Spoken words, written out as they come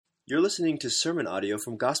You're listening to sermon audio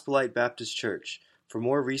from Gospelite Baptist Church. For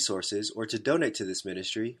more resources or to donate to this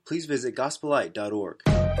ministry, please visit gospelite.org.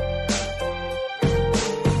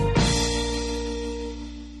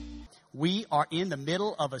 We are in the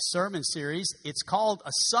middle of a sermon series. It's called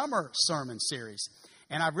a summer sermon series.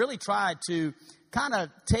 And I've really tried to kind of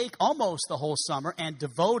take almost the whole summer and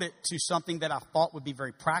devote it to something that I thought would be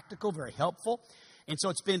very practical, very helpful. And so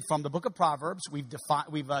it's been from the book of Proverbs. We've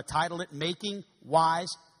titled it Making Wise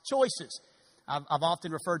Choices. I've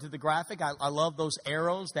often referred to the graphic. I love those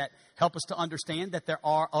arrows that help us to understand that there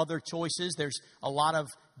are other choices. There's a lot of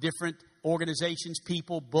different organizations,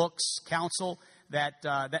 people, books, counsel that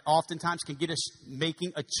oftentimes can get us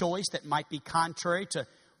making a choice that might be contrary to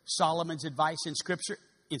Solomon's advice in Scripture,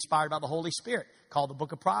 inspired by the Holy Spirit, called the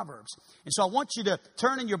book of Proverbs. And so I want you to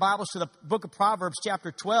turn in your Bibles to the book of Proverbs,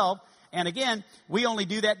 chapter 12. And again, we only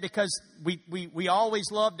do that because we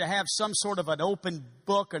always love to have some sort of an open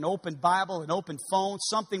book, an open Bible, an open phone,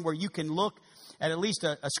 something where you can look at least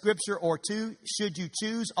a scripture or two, should you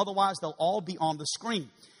choose. Otherwise, they'll all be on the screen.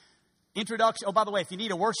 Introduction. Oh, by the way, if you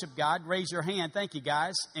need a worship guide, raise your hand. Thank you,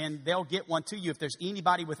 guys. And they'll get one to you. If there's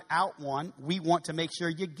anybody without one, we want to make sure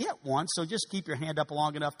you get one. So just keep your hand up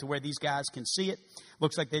long enough to where these guys can see it.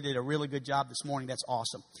 Looks like they did a really good job this morning. That's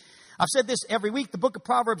awesome. I've said this every week. The book of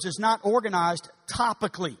Proverbs is not organized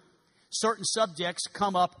topically. Certain subjects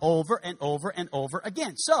come up over and over and over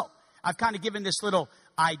again. So I've kind of given this little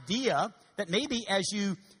idea that maybe as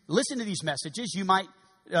you listen to these messages, you might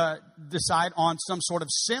decide on some sort of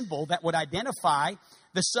symbol that would identify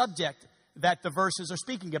the subject that the verses are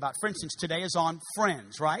speaking about. For instance, today is on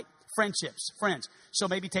friends, right? Friendships, friends. So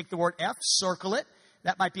maybe take the word F, circle it.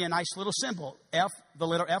 That might be a nice little symbol. F, the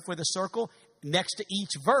letter F with a circle next to each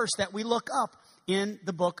verse that we look up in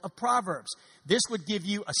the book of Proverbs. This would give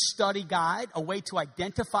you a study guide, a way to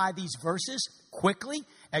identify these verses quickly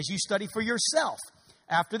as you study for yourself.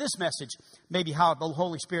 After this message, maybe how the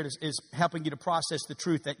Holy Spirit is helping you to process the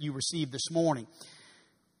truth that you received this morning.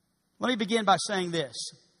 Let me begin by saying this.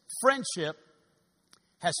 Friendship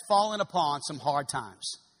has fallen upon some hard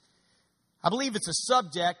times. I believe it's a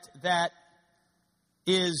subject that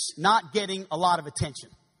is not getting a lot of attention.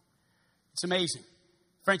 It's amazing.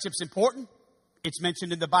 Friendship's important. It's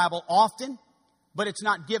mentioned in the Bible often, but it's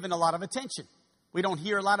not given a lot of attention. We don't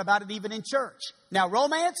hear a lot about it even in church. Now,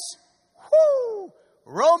 romance,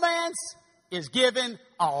 romance is given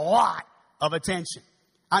a lot of attention.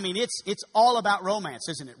 I mean, it's all about romance,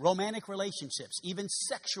 isn't it? Romantic relationships, even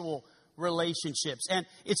sexual relationships. And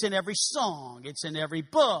it's in every song. It's in every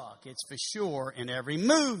book. It's for sure in every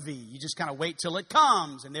movie. You just kind of wait till it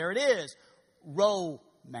comes, and there it is.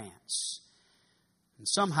 Romance. And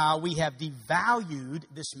somehow we have devalued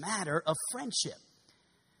this matter of friendship.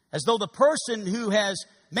 As though the person who has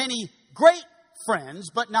many great friends,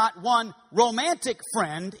 but not one romantic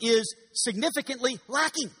friend, is significantly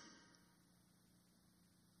lacking.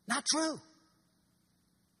 Not true.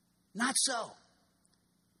 Not so.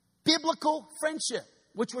 Biblical friendship,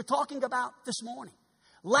 which we're talking about this morning,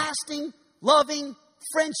 lasting, loving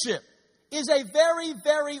friendship, is a very,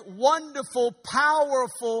 very wonderful,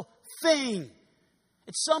 powerful thing.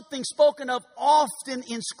 It's something spoken of often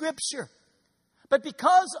in Scripture. But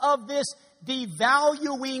because of this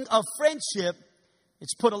devaluing of friendship,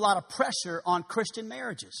 it's put a lot of pressure on Christian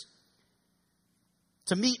marriages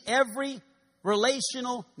to meet every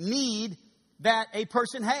relational need that a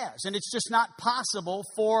person has. And it's just not possible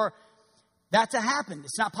for that to happen.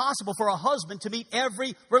 It's not possible for a husband to meet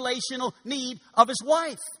every relational need of his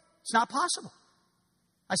wife. It's not possible.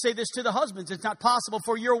 I say this to the husbands. It's not possible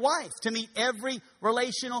for your wife to meet every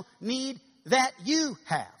relational need that you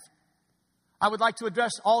have. I would like to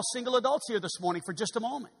address all single adults here this morning for just a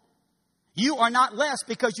moment. You are not less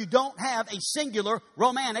because you don't have a singular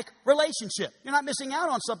romantic relationship. You're not missing out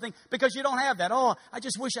on something because you don't have that. Oh, I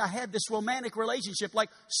just wish I had this romantic relationship like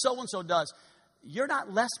so-and-so does. You're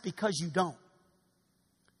not less because you don't.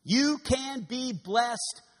 You can be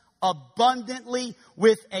blessed abundantly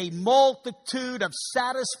with a multitude of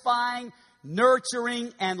satisfying,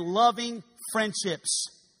 nurturing, and loving friendships.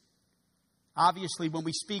 Obviously, when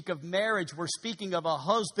we speak of marriage, we're speaking of a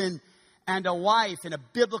husband and a wife in a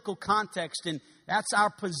biblical context. And that's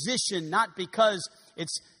our position, not because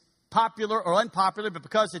it's popular or unpopular, but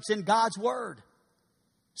because it's in God's Word.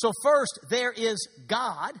 So first, there is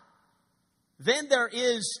God. Then there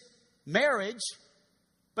is marriage.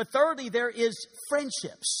 But thirdly, there is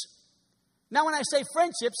friendships. Now, when I say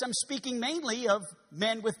friendships, I'm speaking mainly of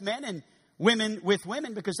men with men and women with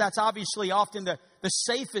women, because that's obviously often the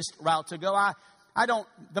safest route to go.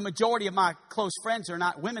 The majority of my close friends are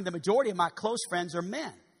not women. The majority of my close friends are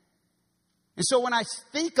men. And so when I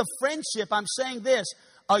think of friendship, I'm saying this: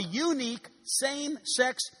 a unique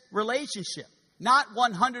same-sex relationship. Not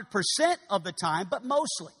 100% of the time, but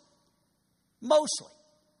mostly. Mostly.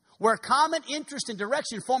 Where common interest and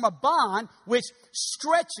direction form a bond which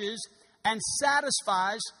stretches and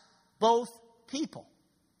satisfies both people.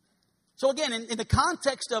 So again, in the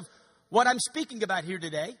context of what I'm speaking about here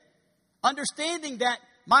today, understanding that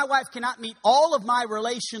my wife cannot meet all of my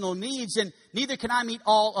relational needs and neither can I meet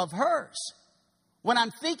all of hers. When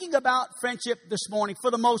I'm thinking about friendship this morning,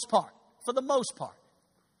 for the most part,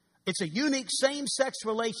 it's a unique same-sex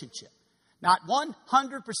relationship. Not 100%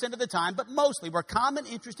 of the time, but mostly where common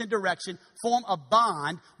interest and direction form a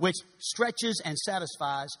bond which stretches and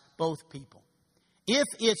satisfies both people. If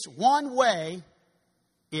it's one way,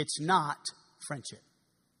 it's not friendship.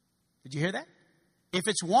 Did you hear that? If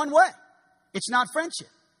it's one way, it's not friendship.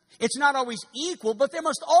 It's not always equal, but there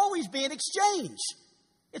must always be an exchange.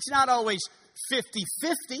 It's not always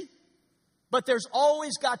 50-50, but there's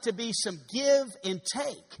always got to be some give and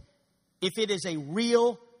take if it is a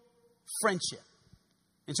real friendship.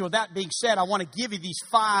 And so with that being said, I want to give you these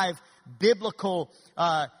 5 biblical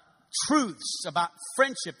truths about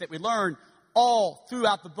friendship that we learn all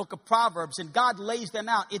throughout the book of Proverbs. And God lays them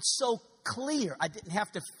out. It's so clear. I didn't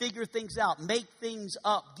have to figure things out, make things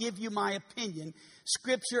up, give you my opinion.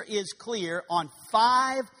 Scripture is clear on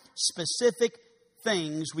 5 specific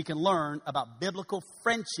things we can learn about biblical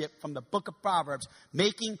friendship from the book of Proverbs,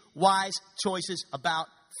 making wise choices about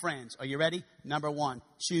friends. Are you ready? Number 1,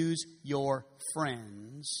 choose your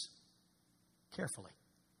friends carefully.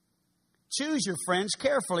 Choose your friends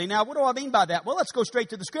carefully. Now, what do I mean by that? Well, let's go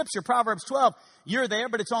straight to the scripture. Proverbs 12, you're there,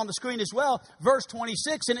 but it's on the screen as well. Verse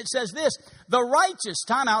 26, and it says this: the righteous,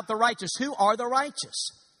 time out, the righteous. Who are the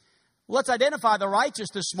righteous? Let's identify the righteous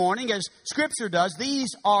this morning as Scripture does.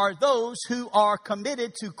 These are those who are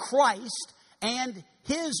committed to Christ and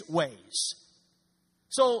His ways.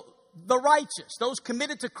 So the righteous, those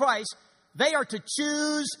committed to Christ, they are to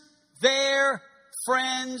choose their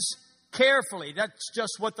friends carefully. That's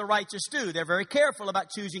just what the righteous do. They're very careful about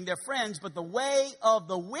choosing their friends, but the way of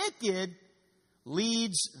the wicked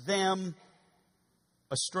leads them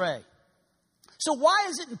astray. So why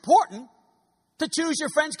is it important to choose your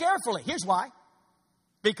friends carefully? Here's why.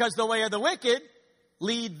 Because the way of the wicked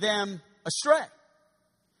lead them astray.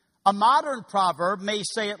 A modern proverb may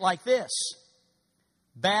say it like this: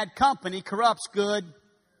 bad company corrupts good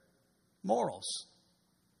morals.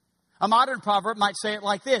 A modern proverb might say it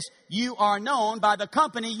like this: you are known by the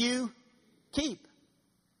company you keep.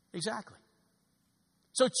 Exactly.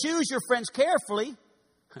 So choose your friends carefully,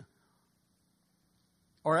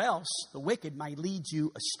 or else the wicked might lead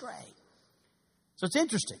you astray. So it's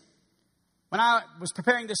interesting. When I was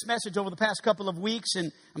preparing this message over the past couple of weeks,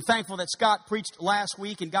 and I'm thankful that Scott preached last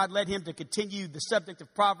week, and God led him to continue the subject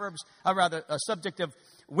of Proverbs, or rather, a subject of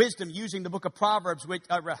wisdom using the book of Proverbs,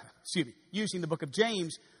 using the book of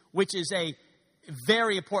James, which is a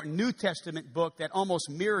very important New Testament book that almost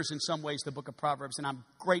mirrors in some ways the book of Proverbs. And I'm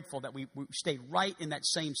grateful that we stayed right in that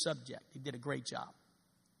same subject. He did a great job.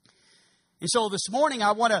 And so this morning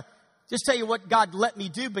I want to just tell you what God let me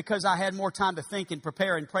do, because I had more time to think and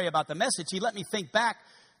prepare and pray about the message. He let me think back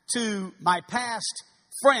to my past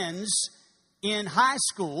friends in high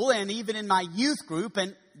school and even in my youth group,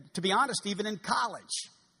 and to be honest, even in college.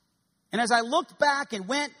 And as I looked back and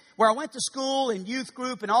went where I went to school and youth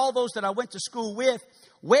group and all those that I went to school with,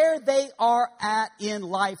 where they are at in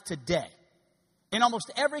life today, in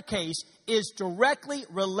almost every case, is directly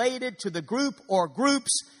related to the group or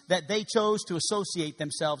groups that they chose to associate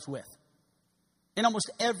themselves with. In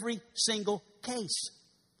almost every single case.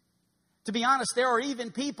 To be honest, there are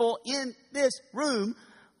even people in this room.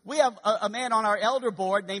 We have a man on our elder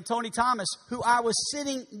board named Tony Thomas, who I was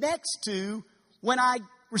sitting next to when I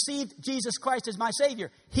received Jesus Christ as my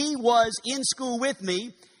Savior. He was in school with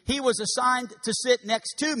me. He was assigned to sit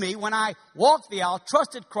next to me when I walked the aisle,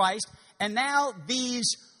 trusted Christ, and now these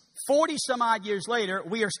 40 some odd years later,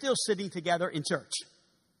 we are still sitting together in church.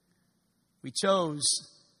 We chose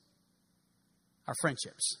our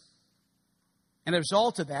friendships. And as a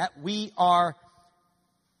result of that, we are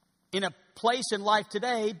in a place in life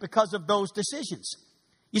today because of those decisions.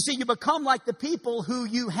 You see, you become like the people who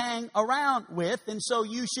you hang around with, and so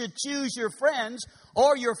you should choose your friends,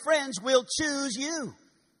 or your friends will choose you.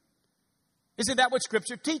 Isn't that what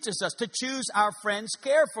Scripture teaches us? To choose our friends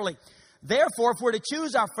carefully. Therefore, if we're to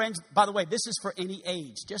choose our friends, by the way, this is for any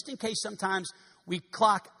age, just in case sometimes we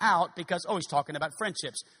clock out because, he's talking about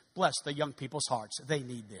friendships. Bless the young people's hearts. They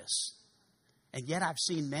need this. And yet I've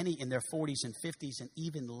seen many in their 40s and 50s and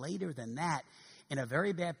even later than that. in a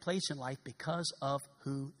very bad place in life because of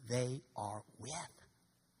who they are with.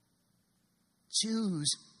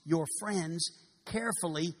 Choose your friends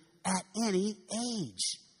carefully at any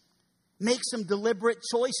age. Make some deliberate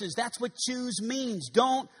choices. That's what choose means.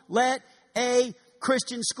 Don't let a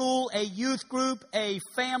Christian school, a youth group, a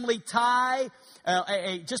family tie,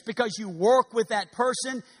 just because you work with that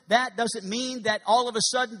person, that doesn't mean that all of a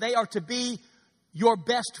sudden they are to be your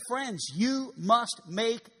best friends. You must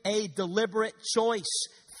make a deliberate choice.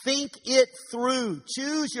 Think it through.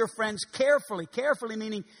 Choose your friends carefully. Carefully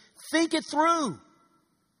meaning think it through.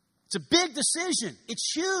 It's a big decision.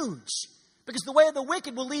 It's huge. Because the way of the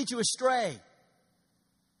wicked will lead you astray.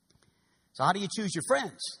 So how do you choose your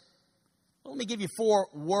friends? Well, let me give you 4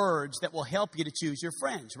 words that will help you to choose your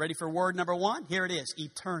friends. Ready for word number 1? Here it is,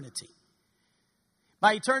 eternity.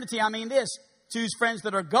 By eternity, I mean this. Choose friends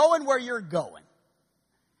that are going where you're going.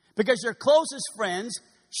 Because your closest friends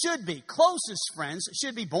should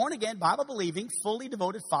be born again, Bible-believing, fully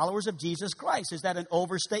devoted followers of Jesus Christ. Is that an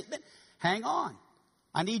overstatement? Hang on.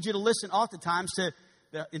 I need you to listen oftentimes to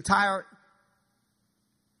the entire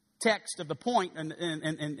text of the point and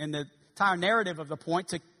the entire narrative of the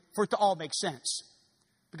point for it to all make sense.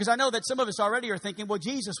 Because I know that some of us already are thinking, well,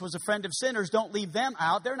 Jesus was a friend of sinners. Don't leave them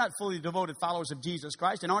out. They're not fully devoted followers of Jesus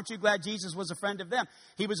Christ. And aren't you glad Jesus was a friend of them?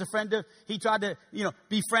 He tried to,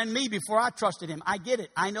 befriend me before I trusted him. I get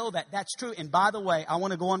it. I know that. That's true. And by the way, I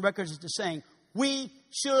want to go on record as to saying, we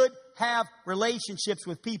should have relationships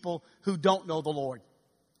with people who don't know the Lord.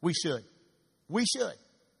 We should. We should.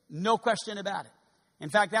 No question about it. In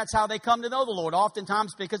fact, that's how they come to know the Lord.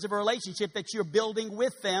 Oftentimes because of a relationship that you're building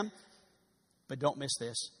with them. But don't miss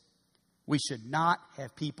this. We should not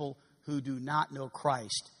have people who do not know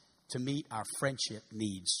Christ to meet our friendship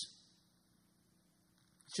needs.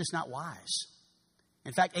 It's just not wise.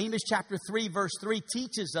 In fact, Amos chapter 3, verse 3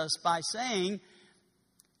 teaches us by saying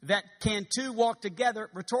that can 2 walk together?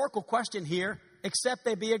 Rhetorical question here, except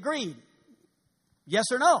they be agreed. Yes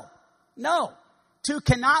or no? No. 2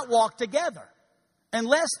 cannot walk together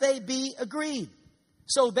unless they be agreed.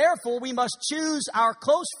 So therefore, we must choose our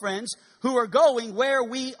close friends who are going where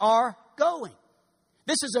we are going.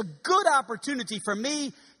 This is a good opportunity for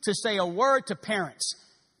me to say a word to parents.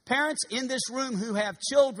 Parents in this room who have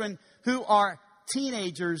children who are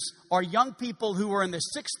teenagers or young people who are in the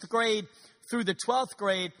 6th grade through the 12th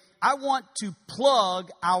grade, I want to plug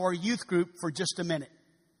our youth group for just a minute.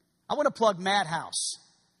 I want to plug Madhouse.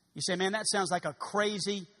 You say, man, that sounds like a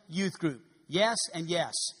crazy youth group. Yes and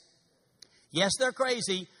yes. Yes, they're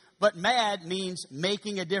crazy, but mad means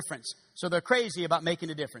making a difference. So they're crazy about making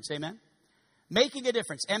a difference. Amen? Making a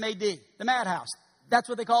difference. M-A-D. The Madhouse. That's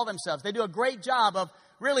what they call themselves. They do a great job of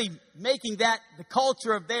really making that the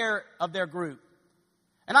culture of their group.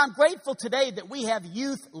 And I'm grateful today that we have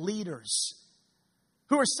youth leaders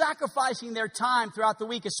who are sacrificing their time throughout the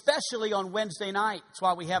week, especially on Wednesday night. That's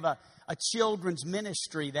why we have a children's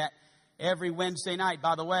ministry that every Wednesday night.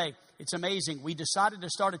 By the way, it's amazing. We decided to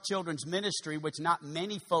start a children's ministry, which not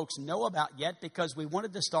many folks know about yet because we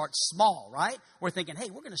wanted to start small, right? We're thinking, hey,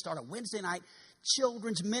 we're going to start a Wednesday night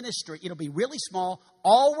children's ministry. It'll be really small.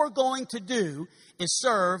 All we're going to do is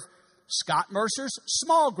serve Scott Mercer's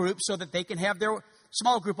small group so that they can have their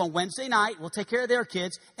small group on Wednesday night. We'll take care of their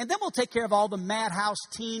kids. And then we'll take care of all the Madhouse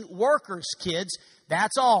teen workers' kids.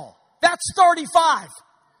 That's all. That's 35.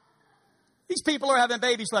 These people are having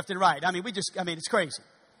babies left and right. It's crazy.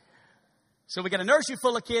 So we got a nursery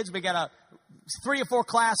full of kids. We got 3 or 4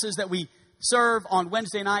 classes that we serve on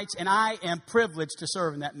Wednesday nights. And I am privileged to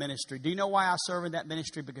serve in that ministry. Do you know why I serve in that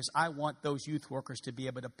ministry? Because I want those youth workers to be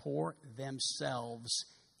able to pour themselves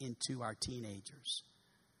into our teenagers.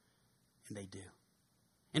 And they do.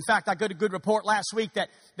 In fact, I got a good report last week that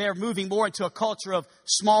they're moving more into a culture of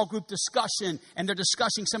small group discussion, and they're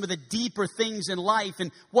discussing some of the deeper things in life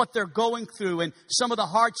and what they're going through and some of the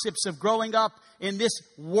hardships of growing up in this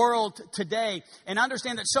world today. And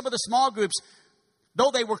understand that some of the small groups,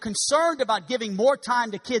 though they were concerned about giving more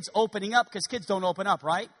time to kids opening up, because kids don't open up,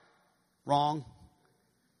 right? Wrong.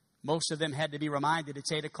 Most of them had to be reminded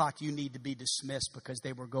it's 8 o'clock, you need to be dismissed, because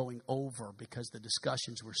they were going over because the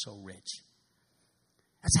discussions were so rich.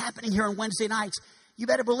 That's happening here on Wednesday nights. You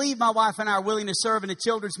better believe my wife and I are willing to serve in a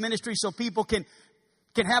children's ministry so people can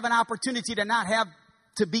have an opportunity to not have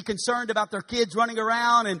to be concerned about their kids running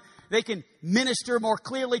around, and they can minister more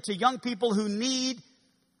clearly to young people who need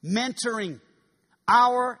mentoring.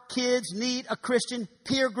 Our kids need a Christian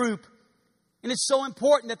peer group. And it's so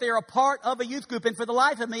important that they are a part of a youth group. And for the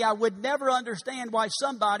life of me, I would never understand why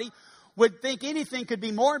somebody would think anything could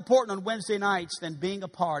be more important on Wednesday nights than being a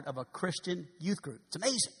part of a Christian youth group. It's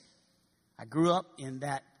amazing. I grew up in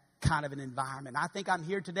that kind of an environment. I think I'm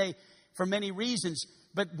here today for many reasons,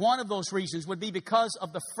 but one of those reasons would be because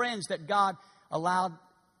of the friends that God allowed,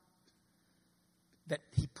 that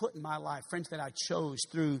He put in my life, friends that I chose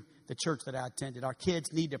through the church that I attended. Our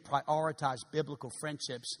kids need to prioritize biblical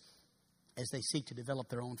friendships as they seek to develop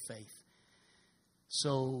their own faith.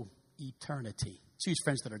 So, eternity. Choose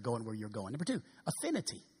friends that are going where you're going. Number 2,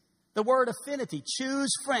 affinity. The word affinity. Choose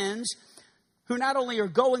friends who not only are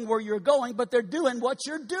going where you're going, but they're doing what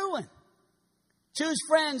you're doing. Choose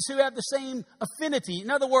friends who have the same affinity. In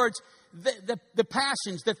other words, the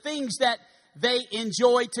passions, the things that they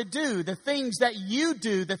enjoy to do, the things that you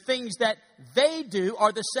do, the things that they do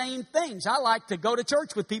are the same things. I like to go to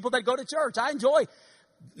church with people that go to church. I enjoy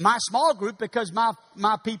my small group because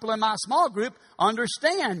my people in my small group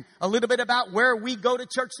understand a little bit about where we go to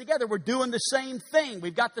church together. We're doing the same thing.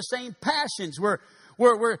 We've got the same passions. We're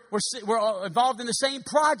involved in the same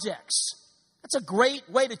projects. That's a great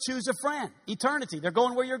way to choose a friend. Eternity, they're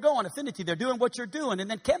going where you're going. Affinity, they're doing what you're doing. And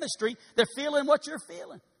then chemistry, they're feeling what you're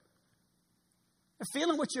feeling. They're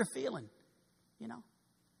feeling what you're feeling. You know?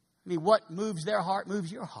 I mean, what moves their heart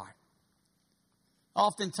moves your heart.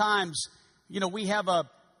 Oftentimes, you know, we have a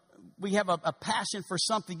passion for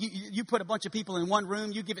something. You put a bunch of people in one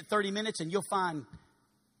room, you give it 30 minutes, and you'll find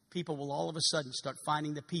people will all of a sudden start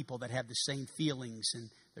finding the people that have the same feelings and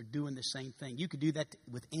they're doing the same thing. You could do that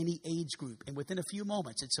with any age group. And within a few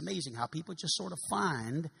moments, it's amazing how people just sort of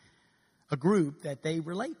find a group that they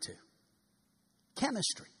relate to.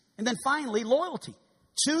 Chemistry. And then finally, loyalty.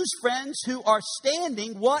 Choose friends who are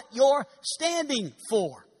standing what you're standing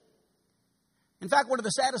for. In fact, one of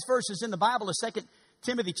the saddest verses in the Bible is 2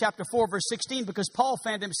 Timothy chapter 4, verse 16, because Paul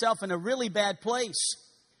found himself in a really bad place.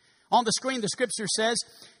 On the screen, the scripture says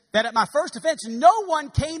that at my first offense, no one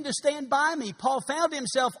came to stand by me. Paul found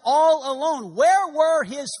himself all alone. Where were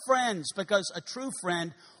his friends? Because a true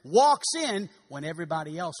friend walks in when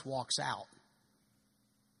everybody else walks out.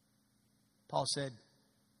 Paul said,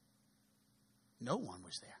 no one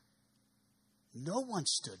was there. No one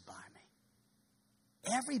stood by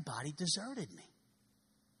me. Everybody deserted me.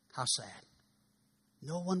 How sad.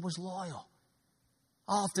 No one was loyal.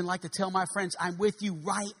 I often like to tell my friends, I'm with you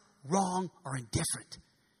right, wrong, or indifferent.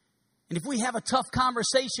 And if we have a tough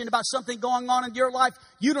conversation about something going on in your life,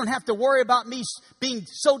 you don't have to worry about me being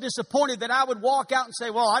so disappointed that I would walk out and say,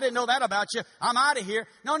 well, I didn't know that about you. I'm out of here.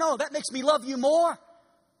 No, that makes me love you more.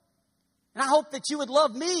 And I hope that you would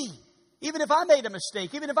love me, even if I made a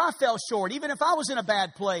mistake, even if I fell short, even if I was in a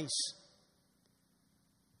bad place.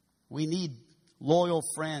 We need loyal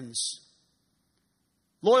friends.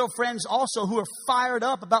 Loyal friends also who are fired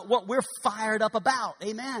up about what we're fired up about.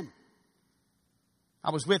 Amen. I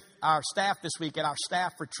was with our staff this week at our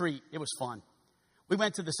staff retreat. It was fun. We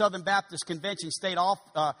went to the Southern Baptist Convention State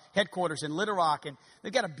headquarters in Little Rock, and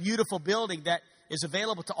they've got a beautiful building that is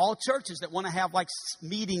available to all churches that want to have like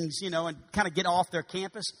meetings, you know, and kind of get off their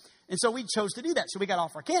campus. And so we chose to do that. So we got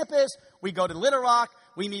off our campus. We go to Little Rock.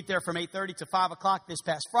 We meet there from 8:30 to 5 o'clock this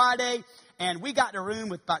past Friday. And we got in a room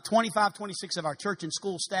with about 25, 26 of our church and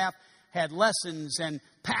school staff, had lessons and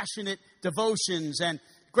passionate devotions and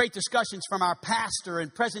great discussions from our pastor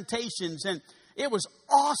and presentations. And it was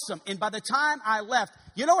awesome. And by the time I left,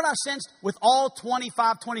 you know what I sensed with all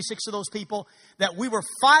 25, 26 of those people? That we were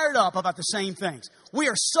fired up about the same things. We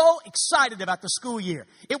are so excited about the school year.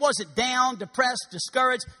 It wasn't down, depressed,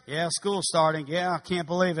 discouraged. Yeah, school's starting. Yeah, I can't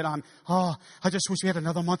believe it. I just wish we had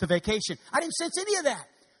another month of vacation. I didn't sense any of that.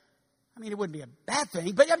 I mean, it wouldn't be a bad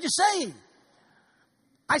thing, but I'm just saying.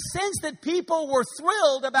 I sense that people were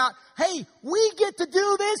thrilled about, hey, we get to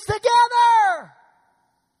do this together.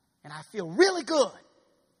 And I feel really good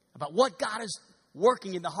about what God is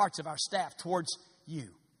working in the hearts of our staff towards you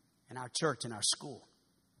and our church and our school.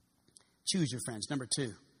 Choose your friends. Number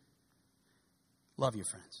 2, love your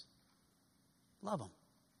friends. Love them.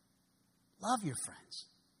 Love your friends.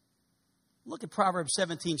 Look at Proverbs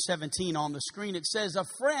 17:17 on the screen. It says, a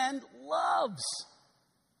friend loves.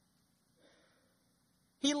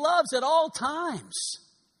 He loves at all times.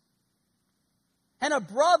 And a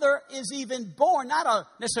brother is even born, not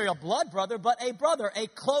necessarily a blood brother, but a brother, a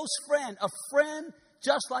close friend, a friend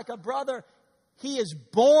just like a brother. He is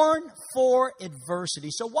born for adversity.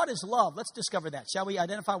 So what is love? Let's discover that. Shall we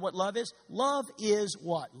identify what love is? Love is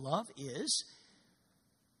what? Love is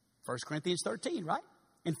 1 Corinthians 13, right?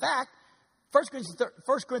 In fact, 1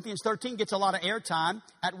 Corinthians 13 gets a lot of airtime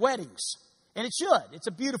at weddings. And it should. It's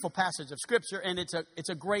a beautiful passage of Scripture, and it's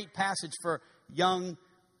a great passage for young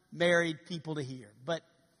married people to hear. But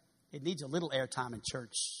it needs a little airtime in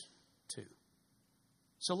church, too.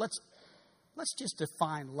 So let's just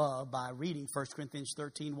define love by reading 1 Corinthians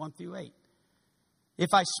 13, 1 through 8.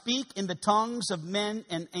 If I speak in the tongues of men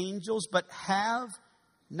and angels, but have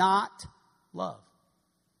not love,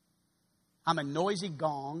 I'm a noisy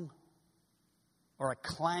gong or a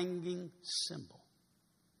clanging cymbal.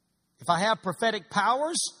 If I have prophetic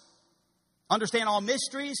powers, understand all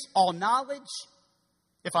mysteries, all knowledge,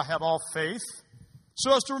 if I have all faith,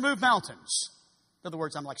 so as to remove mountains. In other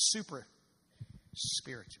words, I'm like super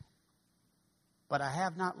spiritual. But I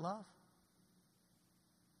have not love,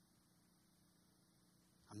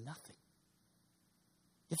 I'm nothing.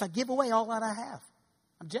 If I give away all that I have,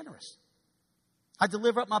 I'm generous. I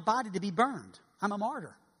deliver up my body to be burned, I'm a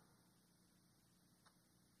martyr.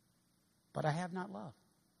 But I have not love,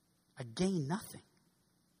 I gain nothing.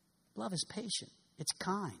 Love is patient, it's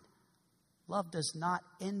kind. Love does not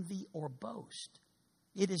envy or boast.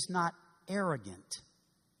 It is not arrogant.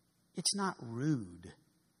 It's not rude.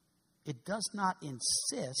 It does not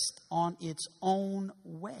insist on its own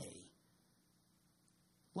way.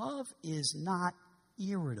 Love is not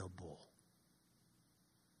irritable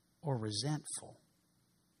or resentful.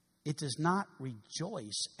 It does not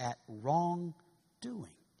rejoice at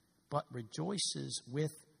wrongdoing, but rejoices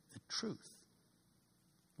with the truth.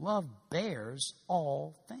 Love bears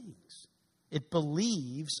all things. It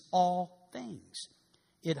believes all things.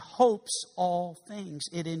 It hopes all things.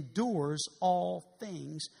 It endures all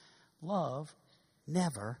things. Love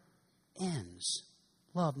never ends.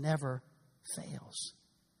 Love never fails.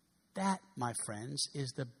 That, my friends,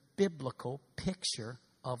 is the biblical picture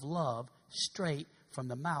of love straight from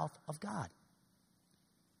the mouth of God.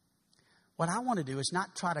 What I want to do is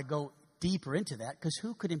not try to go deeper into that, because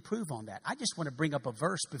who could improve on that? I just want to bring up a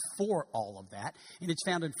verse before all of that, and it's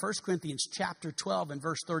found in 1 Corinthians chapter 12 and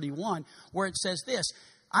verse 31, where it says this: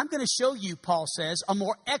 I'm going to show you, Paul says, a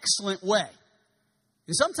more excellent way.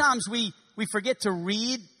 And sometimes we forget to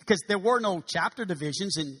read, because there were no chapter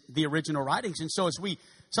divisions in the original writings, and so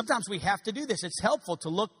sometimes we have to do this. It's helpful to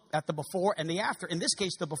look at the before and the after. In this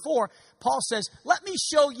case, the before, Paul says, let me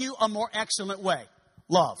show you a more excellent way.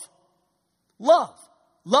 Love. Love.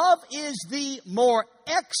 Love is the more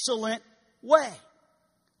excellent way.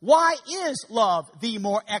 Why is love the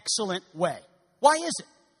more excellent way? Why is it?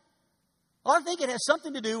 Well, I think it has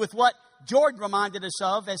something to do with what Jordan reminded us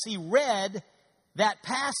of as he read that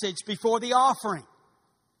passage before the offering.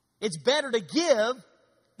 It's better to give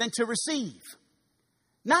than to receive.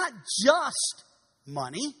 Not just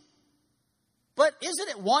money, but isn't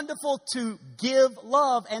it wonderful to give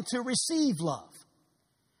love and to receive love?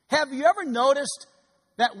 Have you ever noticed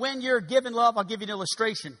that when you're giving love, I'll give you an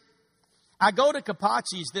illustration. I go to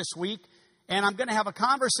Capacci's this week, and I'm going to have a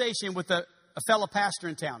conversation with a fellow pastor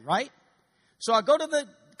in town, right? So I go to the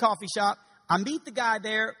coffee shop. I meet the guy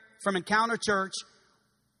there from Encounter Church,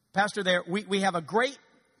 pastor there. We have a great,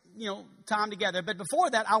 time together. But before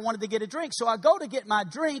that, I wanted to get a drink. So I go to get my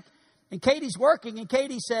drink, and Katie's working, and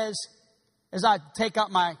Katie says, as I take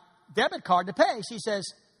out my debit card to pay, she says,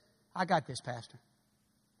 I got this, Pastor.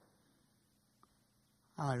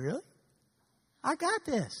 I'm like, really? I got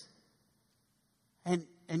this. And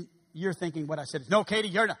you're thinking what I said. No, Katie,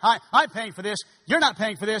 you're not. I'm paying for this. You're not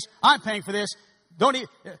paying for this. I'm paying for this. Don't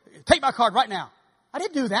take my card right now. I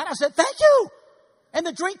didn't do that. I said, thank you. And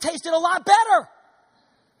the drink tasted a lot better.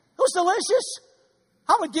 It was delicious.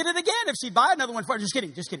 I would get it again if she'd buy another one for her. Just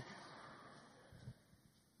kidding.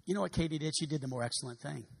 You know what Katie did? She did the more excellent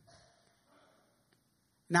thing.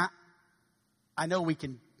 Now, I know we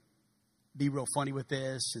can be real funny with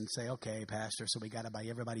this and say, okay, Pastor, so we got to buy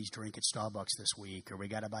everybody's drink at Starbucks this week, or we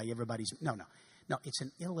got to buy everybody's. No, it's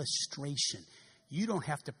an illustration. You don't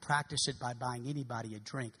have to practice it by buying anybody a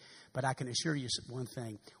drink, but I can assure you one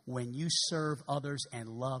thing. When you serve others and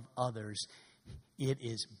love others, it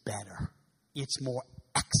is better. It's more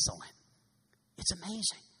excellent. It's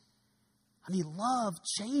amazing. I mean, love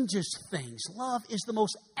changes things. Love is the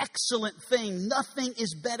most excellent thing. Nothing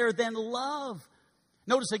is better than love.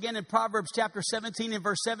 Notice again in Proverbs chapter 17 and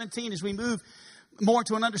verse 17, as we move more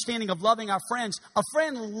to an understanding of loving our friends. A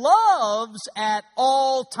friend loves at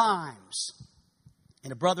all times,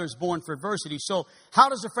 and a brother is born for adversity. So how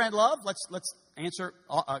does a friend love? Let's answer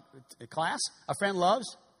class. A friend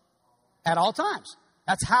loves at all times.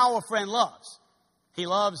 That's how a friend loves. He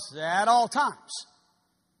loves at all times.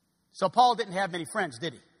 So Paul didn't have many friends,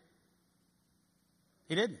 did he?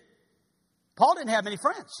 He didn't. Paul didn't have many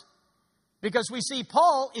friends. Because we see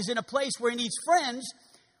Paul is in a place where he needs friends.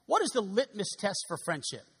 What is the litmus test for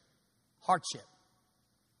friendship? Hardship.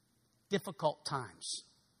 Difficult times.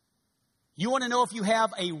 You want to know if you have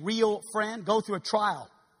a real friend? Go through a trial.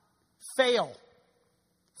 Fail.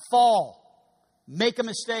 Fall. Make a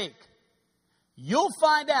mistake. You'll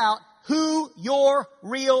find out who your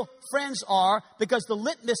real friends are, because the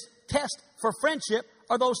litmus test for friendship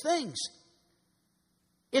are those things.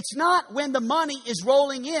 It's not when the money is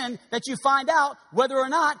rolling in that you find out whether or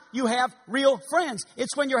not you have real friends.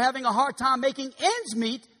 It's when you're having a hard time making ends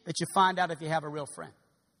meet that you find out if you have a real friend.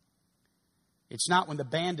 It's not when the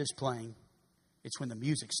band is playing. It's when the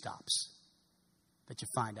music stops that you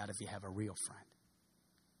find out if you have a real friend.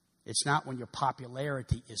 It's not when your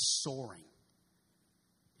popularity is soaring.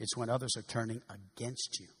 It's when others are turning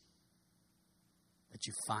against you that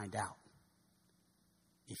you find out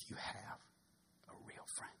if you have a real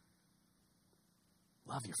friend.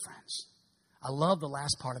 Love your friends. I love the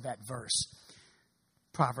last part of that verse.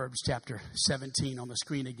 Proverbs chapter 17 on the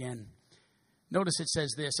screen again. Notice it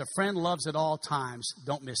says this: a friend loves at all times.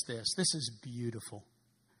 Don't miss this. This is beautiful.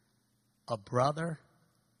 A brother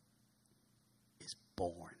is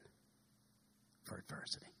born for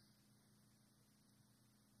adversity.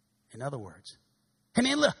 In other words, hey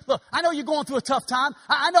man, look, I know you're going through a tough time.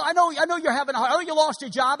 I know you're having a hard, I know you lost your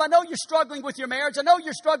job. I know you're struggling with your marriage. I know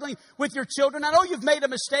you're struggling with your children. I know you've made a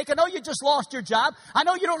mistake. I know you just lost your job. I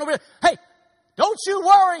know you don't know. Hey, don't you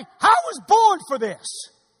worry. I was born for this.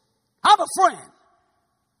 I'm a friend.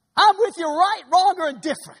 I'm with you right, wrong, or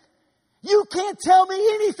indifferent. You can't tell me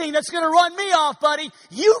anything that's going to run me off, buddy.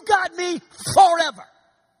 You got me forever.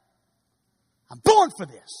 I'm born for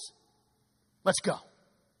this. Let's go.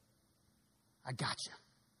 I got you.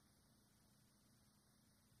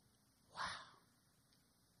 Wow.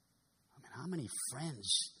 I mean, how many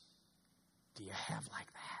friends do you have like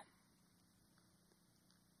that?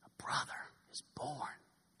 A brother is born.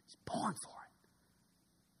 He's born for it.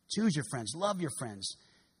 Choose your friends. Love your friends.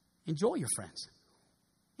 Enjoy your friends.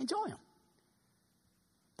 Enjoy them.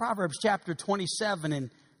 Proverbs chapter 27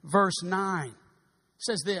 and verse 9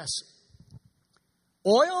 says this: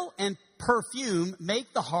 oil and perfume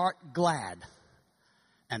make the heart glad,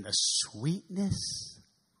 and the sweetness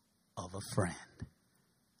of a friend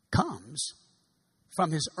comes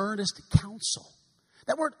from his earnest counsel.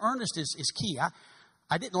 That word earnest is key.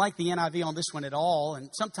 I didn't like the NIV on this one at all, and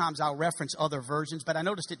sometimes I'll reference other versions, but I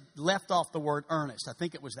noticed it left off the word earnest. I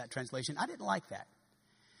think it was that translation. I didn't like that,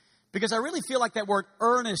 because I really feel like that word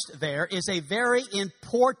earnest there is a very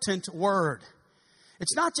important word.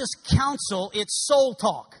 It's not just counsel, it's soul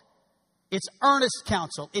talk. It's earnest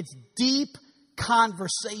counsel. It's deep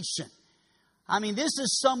conversation. I mean, this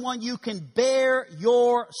is someone you can bare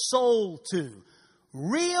your soul to.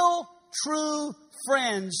 Real, true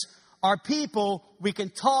friends are people we can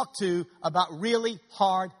talk to about really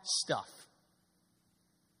hard stuff.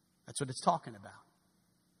 That's what it's talking about.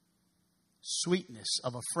 Sweetness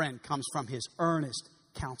of a friend comes from his earnest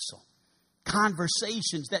counsel.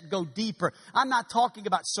 Conversations that go deeper. I'm not talking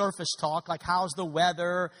about surface talk like how's the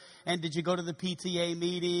weather, and did you go to the PTA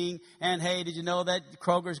meeting, and hey, did you know that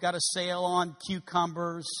Kroger's got a sale on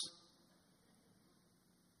cucumbers?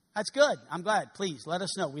 That's good. I'm glad. Please let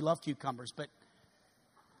us know. We love cucumbers, but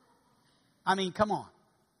I mean, come on.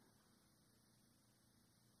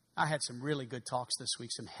 I had some really good talks this week,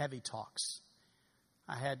 some heavy talks.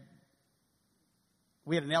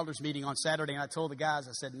 We had an elders meeting on Saturday, and I told the guys,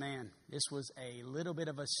 I said, man, this was a little bit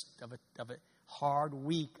of a hard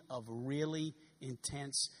week of really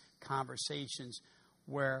intense conversations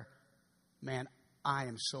where, man, I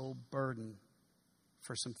am so burdened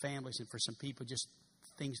for some families and for some people, just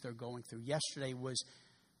things they're going through. Yesterday was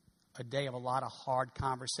a day of a lot of hard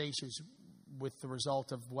conversations with the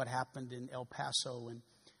result of what happened in El Paso,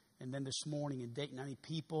 and then this morning in Dayton. I mean,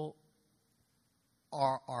 people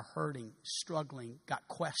are hurting, struggling, got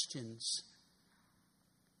questions.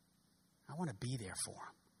 I want to be there for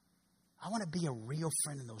them. I want to be a real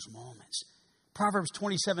friend in those moments. Proverbs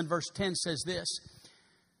 27 verse 10 says this: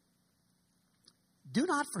 do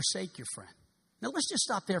not forsake your friend. Now let's just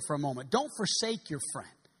stop there for a moment. Don't forsake your friend.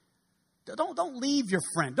 Don't leave your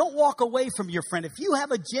friend. Don't walk away from your friend. If you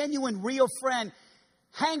have a genuine, real friend,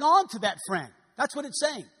 hang on to that friend. That's what it's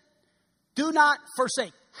saying. Do not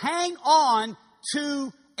forsake. Hang on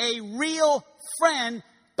to a real friend,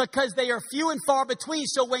 because they are few and far between.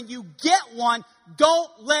 So when you get one, don't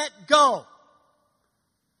let go.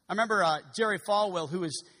 I remember Jerry Falwell, who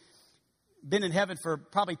has been in heaven for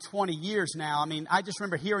probably 20 years now. I mean, I just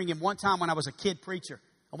remember hearing him one time when I was a kid preacher.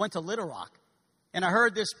 I went to Little Rock, and I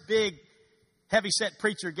heard this big, heavy-set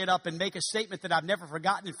preacher get up and make a statement that I've never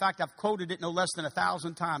forgotten. In fact, I've quoted it no less than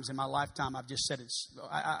 1,000 times in my lifetime. I've just said it.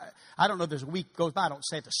 I don't know if there's a week goes by I don't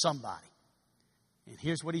say it to somebody. And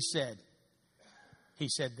here's what he said. He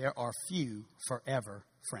said, there are few forever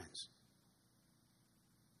friends.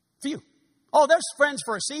 Few. Oh, there's friends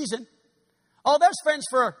for a season. Oh, there's friends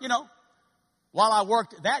for, while I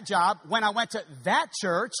worked that job, when I went to that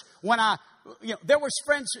church, when there was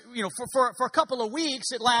friends, for a couple of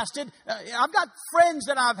weeks it lasted. I've got friends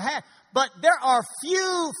that I've had, but there are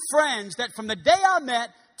few friends that from the day I met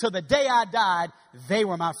to the day I died, they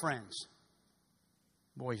were my friends.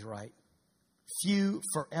 Boy's right. Few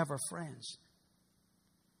forever friends.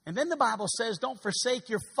 And then the Bible says, don't forsake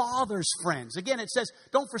your father's friends. Again, it says,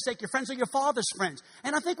 don't forsake your friends or your father's friends.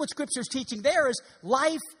 And I think what Scripture's teaching there is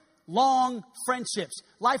lifelong friendships,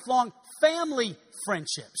 lifelong family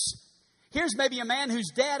friendships. Here's maybe a man whose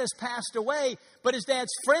dad has passed away, but his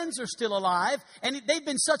dad's friends are still alive, and they've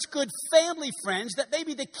been such good family friends that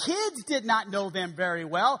maybe the kids did not know them very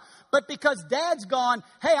well, but because dad's gone,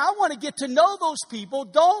 hey, I want to get to know those people.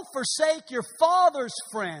 Don't forsake your father's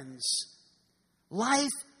friends.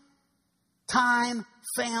 Lifetime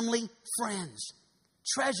family friends.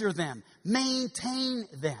 Treasure them. Maintain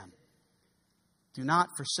them. Do not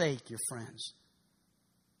forsake your friends.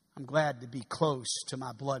 I'm glad to be close to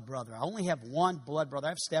my blood brother. I only have one blood brother. I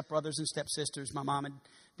have stepbrothers and stepsisters. My mom and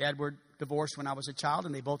dad were divorced when I was a child,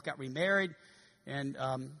 and they both got remarried. And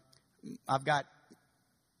I've got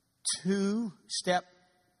 2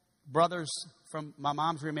 stepbrothers from my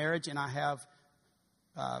mom's remarriage, and I have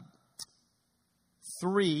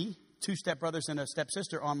 2 stepbrothers and a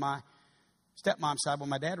stepsister on my stepmom's side when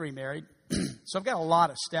my dad remarried. So I've got a lot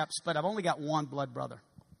of steps, but I've only got one blood brother.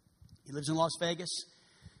 He lives in Las Vegas.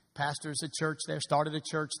 Pastors a church there, started a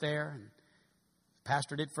church there, and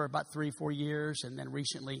pastored it for about 3-4 years, and then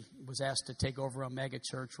recently was asked to take over a mega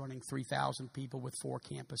church running 3,000 people with 4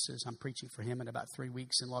 campuses. I'm preaching for him in about 3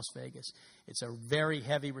 weeks in Las Vegas. It's a very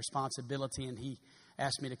heavy responsibility, and he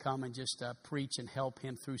asked me to come and just preach and help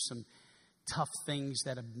him through some tough things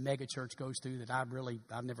that a mega church goes through that I've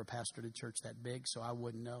never pastored a church that big, so I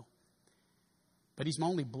wouldn't know. But he's my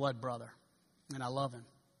only blood brother, and I love him.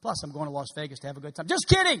 Plus, I'm going to Las Vegas to have a good time. Just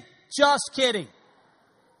kidding. Just kidding.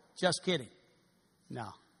 Just kidding. No.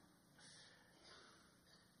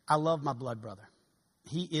 I love my blood brother.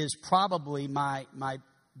 He is probably my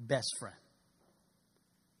best friend.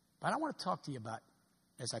 But I want to talk to you about,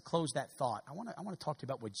 as I close that thought, I want to talk to you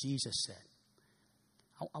about what Jesus said.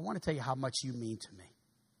 I want to tell you how much you mean to me.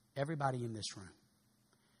 Everybody in this room.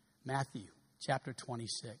 Matthew chapter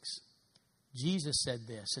 26. Jesus said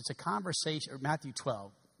this. It's a conversation, or Matthew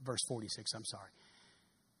 12. Verse 46, I'm sorry.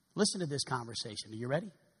 Listen to this conversation. Are you ready?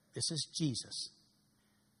 This is Jesus.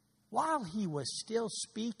 While he was still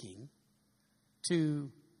speaking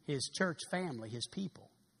to his church family, his people,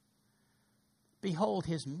 behold,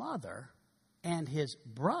 his mother and his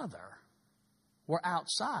brother were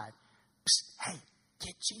outside. Psst, hey,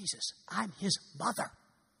 get Jesus. I'm his mother.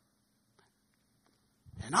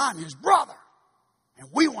 And I'm his brother. And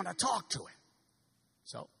we want to talk to him.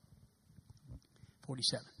 So,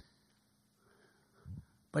 47.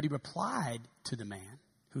 But he replied to the man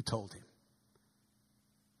who told him,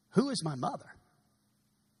 who is my mother?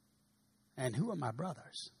 And who are my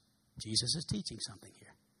brothers? Jesus is teaching something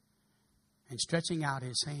here. And stretching out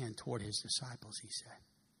his hand toward his disciples, he said,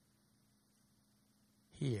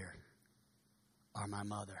 here are my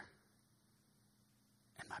mother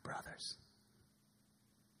and my brothers.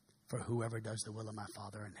 For whoever does the will of my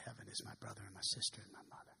Father in heaven is my brother and my sister and my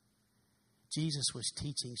mother. Jesus was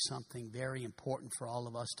teaching something very important for all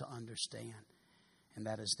of us to understand. And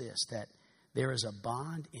that is this, that there is a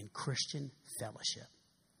bond in Christian fellowship.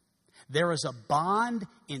 There is a bond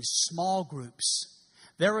in small groups.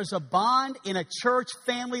 There is a bond in a church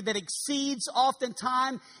family that exceeds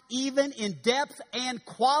oftentimes, even in depth and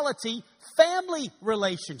quality, family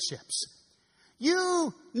relationships.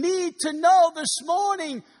 You need to know this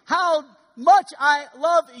morning how much I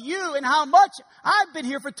love you and how much I've been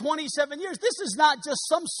here for 27 years. This is not just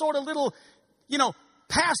some sort of little,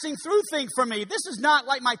 passing through thing for me. This is not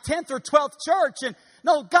like my 10th or 12th church. And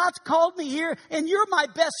no, God's called me here and you're my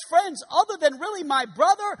best friends other than really my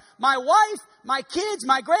brother, my wife, my kids,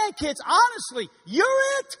 my grandkids. Honestly, you're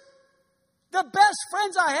it. The best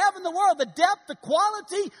friends I have in the world, the depth, the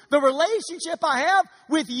quality, the relationship I have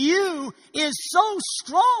with you is so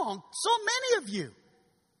strong. So many of you.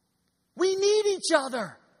 We need each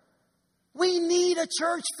other. We need a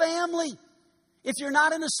church family. If you're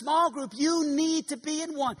not in a small group, you need to be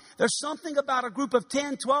in one. There's something about a group of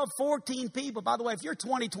 10, 12, 14 people. By the way, if you're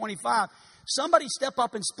 20, 25, somebody step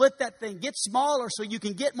up and split that thing. Get smaller so you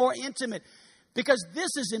can get more intimate. Because this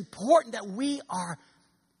is important that we're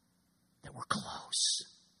close.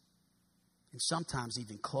 And sometimes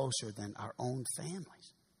even closer than our own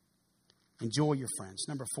families. Enjoy your friends.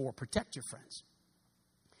 Number 4, protect your friends.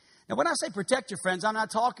 Now, when I say protect your friends, I'm not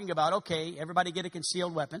talking about, okay, everybody get a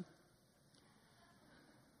concealed weapon.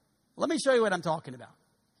 Let me show you what I'm talking about.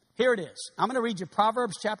 Here it is. I'm going to read you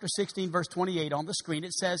Proverbs chapter 16, verse 28 on the screen.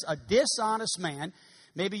 It says, a dishonest man,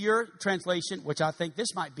 maybe your translation, which I think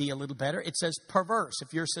this might be a little better, it says perverse.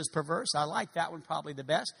 If yours says perverse, I like that one probably the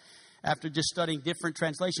best after just studying different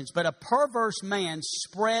translations. But a perverse man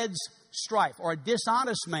spreads strife, or a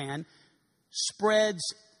dishonest man spreads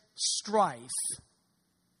strife,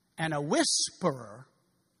 and a whisperer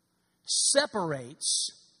separates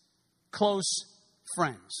close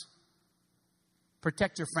friends.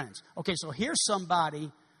 Protect your friends. Okay, so here's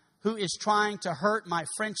somebody who is trying to hurt my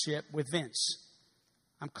friendship with Vince.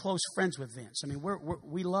 I'm close friends with Vince. I mean,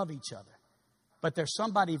 we love each other. But there's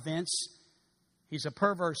somebody, Vince, he's a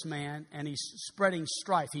perverse man, and he's spreading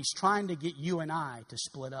strife. He's trying to get you and I to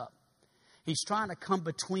split up. He's trying to come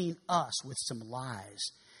between us with some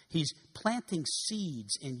lies. He's planting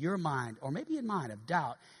seeds in your mind, or maybe in mine, of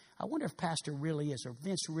doubt. I wonder if Pastor really is, or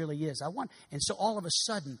Vince really is. And so all of a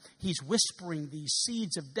sudden, he's whispering these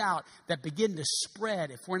seeds of doubt that begin to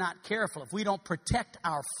spread if we're not careful, if we don't protect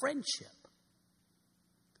our friendship.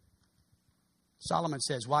 Solomon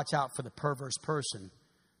says, watch out for the perverse person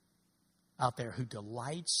out there who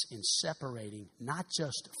delights in separating not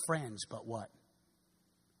just friends, but what?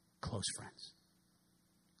 Close friends.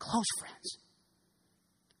 Close friends.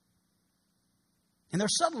 And they're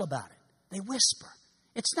subtle about it. They whisper.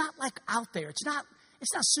 It's not like out there. It's not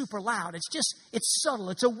super loud. It's subtle.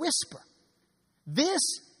 It's a whisper. This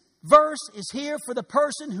verse is here for the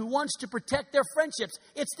person who wants to protect their friendships.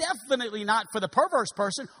 It's definitely not for the perverse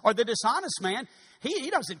person or the dishonest man. He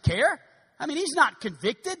doesn't care. I mean, he's not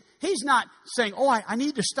convicted. He's not saying, oh, I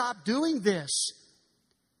need to stop doing this.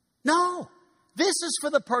 No. This is for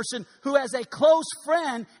the person who has a close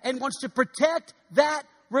friend and wants to protect that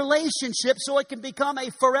relationship so it can become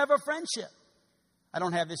a forever friendship. I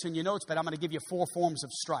don't have this in your notes, but I'm going to give you 4 forms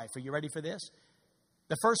of strife. Are you ready for this?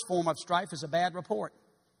 The first form of strife is a bad report.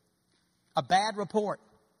 A bad report.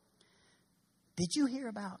 Did you hear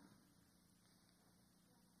about?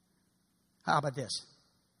 How about this?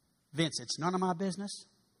 Vince, it's none of my business,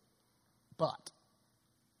 but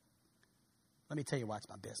let me tell you why it's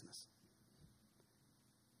my business.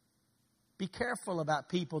 Be careful about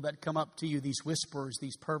people that come up to you, these whisperers,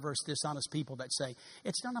 these perverse, dishonest people that say,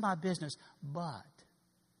 it's none of my business, but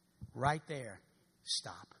right there,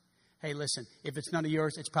 stop. Hey, listen, if it's none of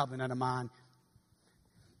yours, it's probably none of mine.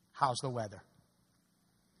 How's the weather?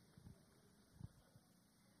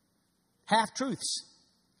 Half-truths.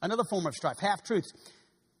 Another form of strife, half-truths.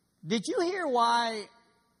 Did you hear why?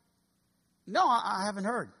 No, I haven't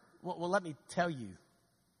heard. Well, let me tell you.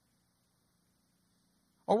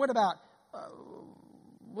 Or what about,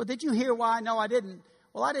 well, did you hear why? No, I didn't.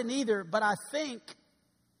 Well, I didn't either, but I think.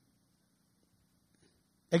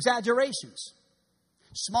 Exaggerations.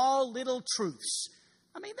 Small little truths.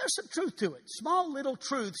 I mean, there's some truth to it. Small little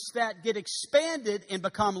truths that get expanded and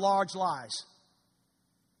become large lies.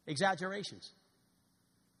 Exaggerations.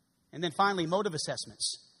 And then finally, motive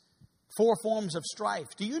assessments. 4 forms of strife.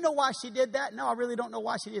 Do you know why she did that? No, I really don't know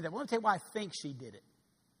why she did that. Well, let me tell you why I think she did it.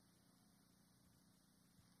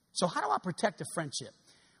 So how do I protect a friendship?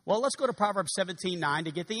 Well, let's go to Proverbs 17:9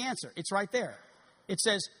 to get the answer. It's right there. It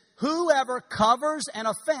says, whoever covers an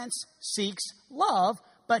offense seeks love,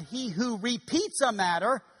 but he who repeats a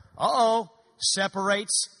matter,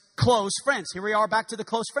 separates close friends. Here we are back to the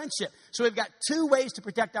close friendship. So we've got 2 ways to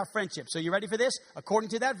protect our friendship. So you ready for this? According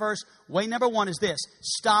to that verse, way number 1 is this.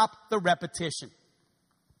 Stop the repetition.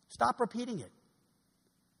 Stop repeating it.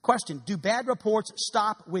 Question, do bad reports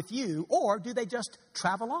stop with you, or do they just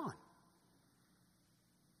travel on?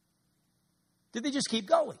 Do they just keep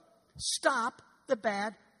going? Stop the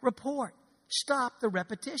bad report. Stop the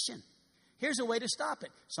repetition. Here's a way to stop it.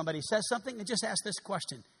 Somebody says something and just ask this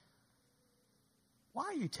question. Why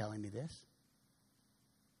are you telling me this?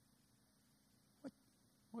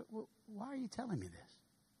 Why are you telling me this?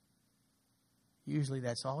 Usually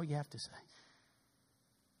that's all you have to say.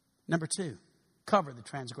 Number 2, cover the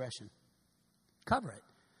transgression. Cover it.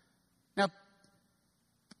 Now,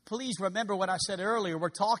 please remember what I said earlier. We're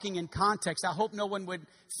talking in context. I hope no one would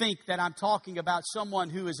think that I'm talking about someone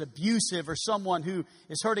who is abusive or someone who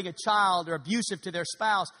is hurting a child or abusive to their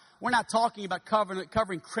spouse. We're not talking about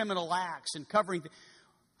covering criminal acts and covering.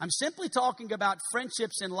 I'm simply talking about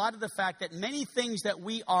friendships in light of the fact that many things that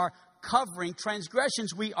we are covering,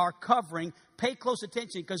 transgressions we are covering, pay close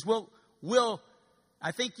attention because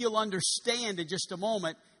I think you'll understand in just a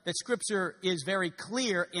moment that Scripture is very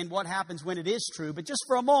clear in what happens when it is true. But just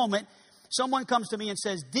for a moment, someone comes to me and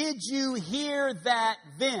says, did you hear that,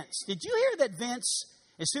 Vince? Did you hear that, Vince?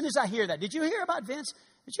 As soon as I hear that, did you hear about Vince?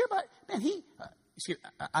 Did you hear about, man,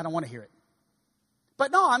 I don't want to hear it.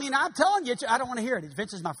 But no, I mean, I'm telling you, I don't want to hear it.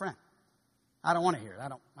 Vince is my friend. I don't want to hear it. I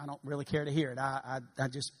don't really care to hear it. I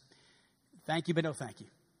just, thank you, but no thank you.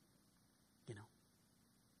 You know.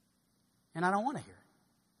 And I don't want to hear it.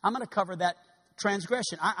 I'm going to cover that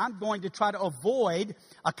transgression. I'm going to try to avoid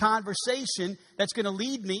a conversation that's going to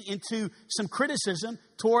lead me into some criticism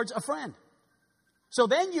towards a friend. So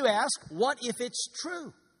then you ask, what if it's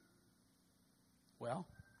true? Well,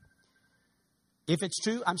 if it's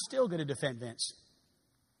true, I'm still going to defend Vince.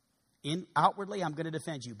 Outwardly, I'm going to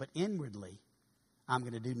defend you. But inwardly, I'm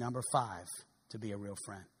going to do number 5 to be a real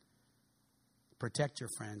friend. Protect your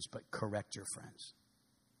friends, but correct your friends.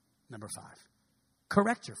 Number 5.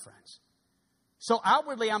 Correct your friends. So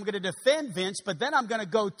outwardly, I'm going to defend Vince, but then I'm going to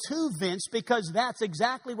go to Vince because that's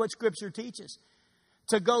exactly what Scripture teaches.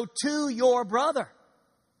 To go to your brother.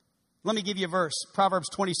 Let me give you a verse. Proverbs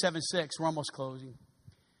 27:6. We're almost closing.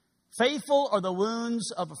 Faithful are the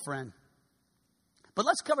wounds of a friend. But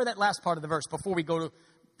let's cover that last part of the verse before we go to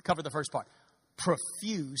cover the first part.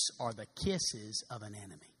 Profuse are the kisses of an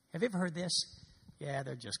enemy. Have you ever heard this? Yeah,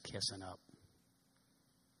 they're just kissing up.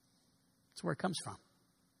 That's where it comes from.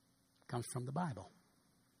 It comes from the Bible.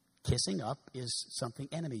 Kissing up is something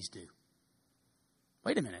enemies do.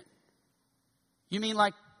 Wait a minute. You mean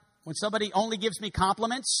like when somebody only gives me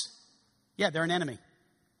compliments? Yeah, they're an enemy.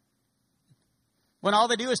 When all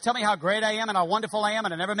they do is tell me how great I am and how wonderful I am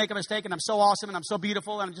and I never make a mistake and I'm so awesome and I'm so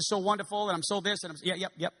beautiful and I'm just so wonderful and I'm so this and I'm...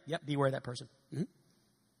 Yep. Beware of that person. Mm-hmm.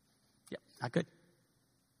 Yep, not good.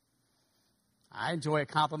 I enjoy a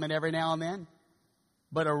compliment every now and then.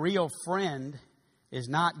 But a real friend is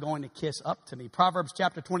not going to kiss up to me. Proverbs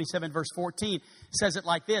chapter 27, verse 14 says it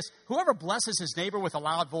like this. Whoever blesses his neighbor with a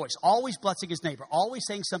loud voice, always blessing his neighbor, always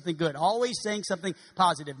saying something good, always saying something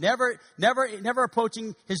positive, never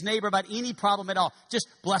approaching his neighbor about any problem at all. Just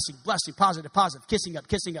blessing, positive, kissing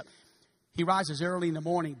up. He rises early in the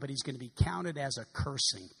morning, but he's going to be counted as a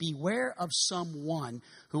cursing. Beware of someone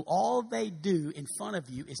who all they do in front of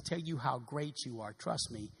you is tell you how great you are.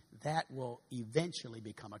 Trust me, that will eventually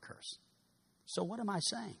become a curse. So what am I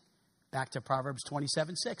saying? Back to Proverbs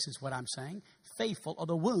 27:6 is what I'm saying. Faithful are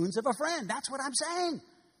the wounds of a friend. That's what I'm saying.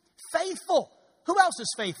 Faithful. Who else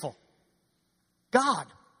is faithful? God.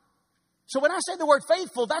 So when I say the word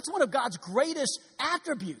faithful, that's one of God's greatest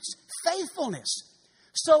attributes. Faithfulness.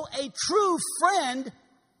 So a true friend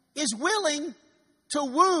is willing to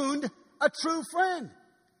wound a true friend.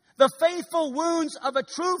 The faithful wounds of a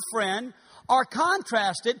true friend are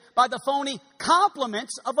contrasted by the phony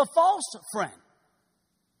compliments of a false friend.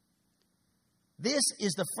 This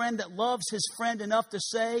is the friend that loves his friend enough to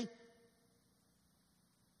say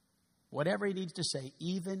whatever he needs to say,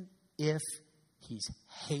 even if he's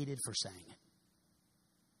hated for saying it.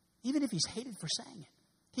 Even if he's hated for saying it.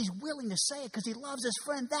 He's willing to say it because he loves his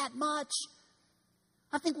friend that much.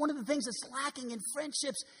 I think one of the things that's lacking in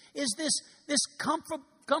friendships is this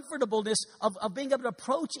comfortableness of being able to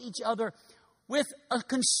approach each other with a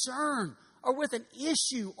concern or with an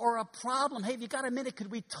issue or a problem. Hey, if you got a minute, could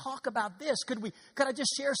we talk about this? Could I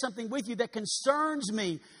just share something with you that concerns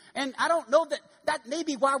me? And I don't know that may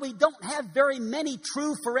be why we don't have very many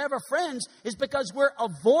true forever friends is because we're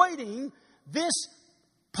avoiding this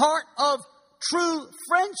part of true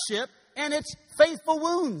friendship and its faithful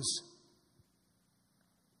wounds.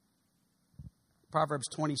 Proverbs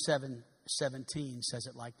 27:17 says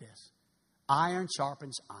it like this. Iron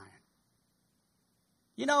sharpens iron.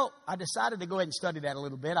 You know, I decided to go ahead and study that a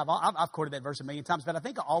little bit. I've quoted that verse a million times, but I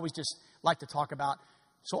think I always just like to talk about,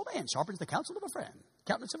 so a man sharpens the counsel of a friend,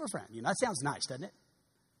 countenance of a friend. You know, that sounds nice, doesn't it?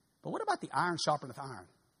 But what about the iron sharpeneth iron?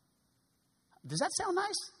 Does that sound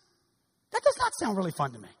nice? That does not sound really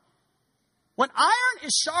fun to me. When iron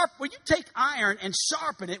is sharp, when you take iron and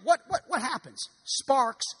sharpen it, what happens?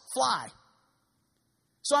 Sparks fly.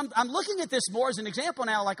 So I'm looking at this more as an example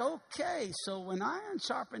now, like, okay, so when iron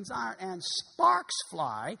sharpens iron and sparks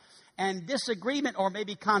fly and disagreement or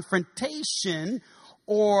maybe confrontation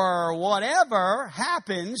or whatever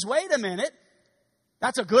happens, wait a minute,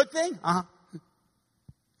 that's a good thing? Uh-huh.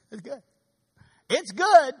 It's good. It's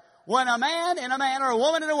good when a man and a man or a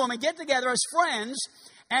woman and a woman get together as friends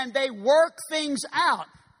and they work things out.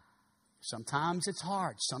 Sometimes it's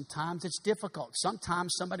hard. Sometimes it's difficult.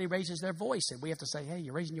 Sometimes somebody raises their voice and we have to say, hey,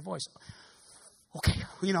 you're raising your voice. Okay,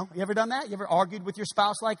 you ever done that? You ever argued with your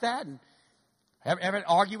spouse like that? And ever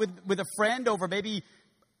argue with a friend over maybe,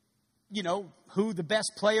 who the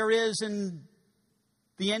best player is in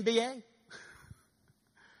the NBA?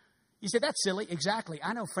 You say, that's silly. Exactly.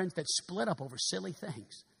 I know friends that split up over silly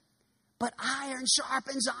things. But iron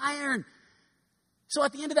sharpens iron. So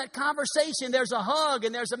at the end of that conversation, there's a hug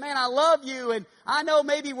and there's a man, I love you. And I know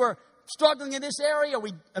maybe we're struggling in this area, or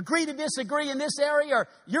we agree to disagree in this area, or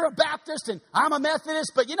you're a Baptist and I'm a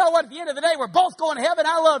Methodist, but you know what? At the end of the day, we're both going to heaven.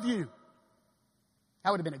 I love you.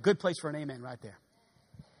 That would have been a good place for an amen right there.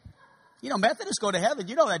 You know, Methodists go to heaven.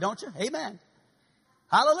 You know that, don't you? Amen.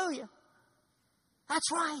 Hallelujah.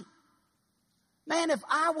 That's right. Man, if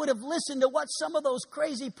I would have listened to what some of those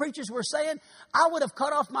crazy preachers were saying, I would have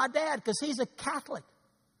cut off my dad because he's a Catholic.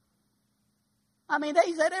 I mean,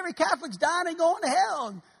 they said every Catholic's dying and going to hell,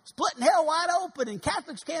 and splitting hell wide open, and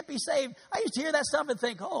Catholics can't be saved. I used to hear that stuff and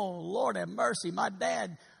think, oh, Lord have mercy, my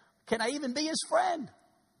dad, can I even be his friend?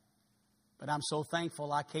 But I'm so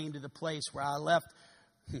thankful I came to the place where I left,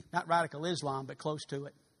 not radical Islam, but close to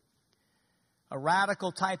it. A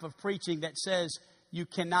radical type of preaching that says you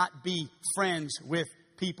cannot be friends with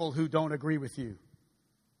people who don't agree with you.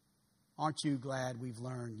 Aren't you glad we've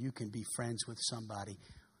learned you can be friends with somebody?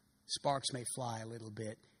 Sparks may fly a little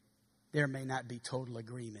bit. There may not be total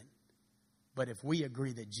agreement. But if we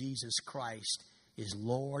agree that Jesus Christ is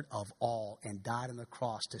Lord of all and died on the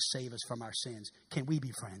cross to save us from our sins, can we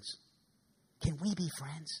be friends? Can we be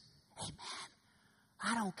friends? Amen.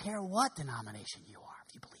 I don't care what denomination you are,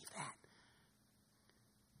 if you believe that.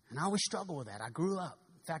 And I always struggle with that. I grew up.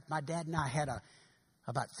 In fact, my dad and I had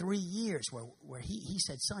about 3 years where he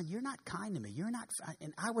said, son, you're not kind to me. You're not.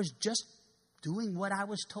 And I was just doing what I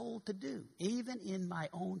was told to do. Even in my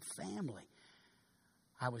own family,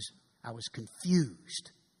 I was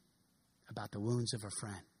confused about the wounds of a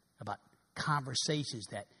friend, about conversations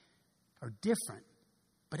that are different,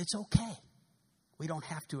 but it's okay. We don't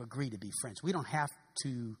have to agree to be friends. We don't have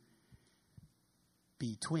to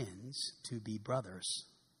be twins to be brothers.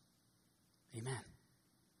 Amen.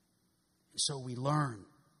 And so we learn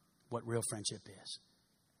what real friendship is.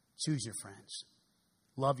 Choose your friends.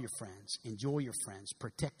 Love your friends. Enjoy your friends.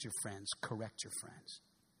 Protect your friends. Correct your friends.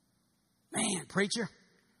 Man, preacher,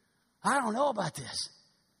 I don't know about this.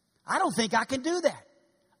 I don't think I can do that.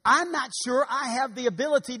 I'm not sure I have the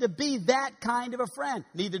ability to be that kind of a friend.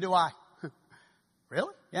 Neither do I.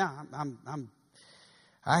 Really? Yeah,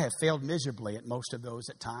 I have failed miserably at most of those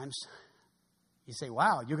at times. You say,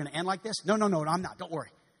 wow, you're going to end like this? No, I'm not. Don't worry.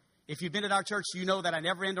 If you've been at our church, you know that I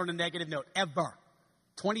never end on a negative note, ever.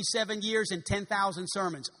 27 years and 10,000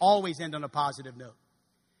 sermons, always end on a positive note.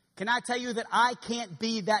 Can I tell you that I can't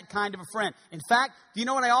be that kind of a friend? In fact, do you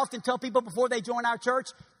know what I often tell people before they join our church?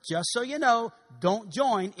 Just so you know, don't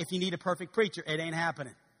join if you need a perfect preacher. It ain't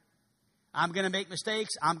happening. I'm going to make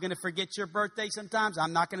mistakes. I'm going to forget your birthday sometimes.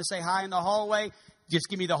 I'm not going to say hi in the hallway. Just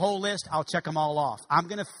give me the whole list. I'll check them all off. I'm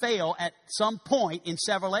going to fail at some point in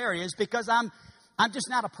several areas because I'm just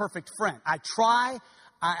not a perfect friend. I try.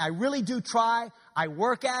 I really do try. I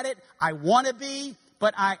work at it. I want to be,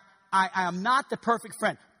 but I am not the perfect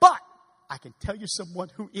friend. But I can tell you someone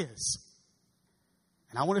who is.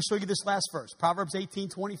 And I want to show you this last verse, Proverbs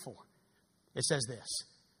 18:24. It says this.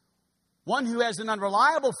 One who has an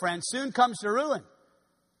unreliable friend soon comes to ruin.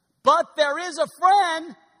 But there is a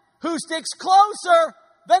friend who sticks closer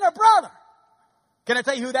than a brother. Can I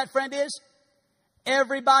tell you who that friend is?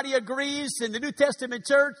 Everybody agrees in the New Testament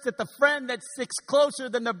church that the friend that sticks closer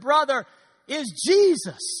than the brother is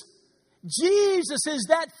Jesus. Jesus is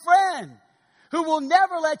that friend who will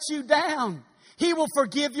never let you down. He will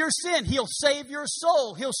forgive your sin. He'll save your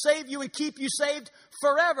soul. He'll save you and keep you saved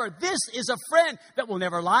forever. This is a friend that will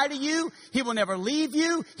never lie to you. He will never leave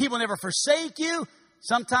you. He will never forsake you.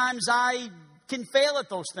 Sometimes I can fail at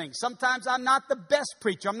those things. Sometimes I'm not the best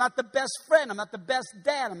preacher. I'm not the best friend. I'm not the best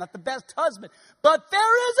dad. I'm not the best husband. But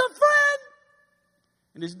there is a friend.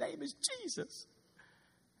 And his name is Jesus.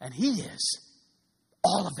 And he is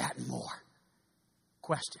all of that and more.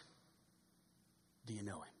 Question. Do you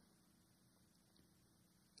know him?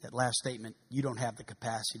 That last statement, you don't have the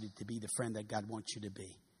capacity to be the friend that God wants you to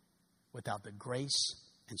be without the grace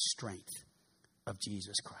and strength of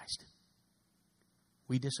Jesus Christ.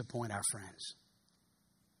 We disappoint our friends.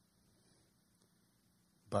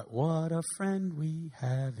 But what a friend we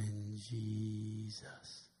have in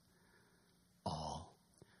Jesus. All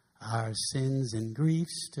our sins and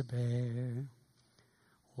griefs to bear.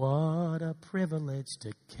 What a privilege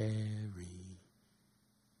to carry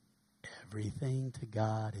everything to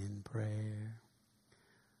God in prayer.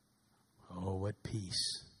 Oh, what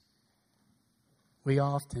peace we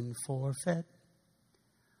often forfeit.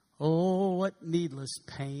 Oh, what needless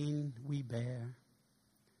pain we bear.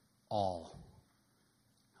 All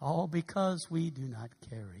because we do not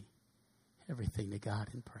carry everything to God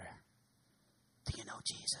in prayer. Do you know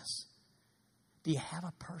Jesus? Do you have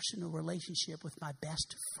a personal relationship with my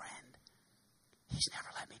best friend? He's never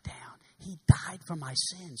let me down. He died for my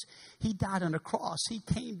sins. He died on a cross. He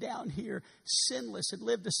came down here sinless and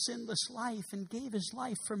lived a sinless life and gave his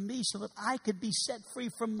life for me so that I could be set free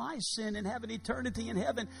from my sin and have an eternity in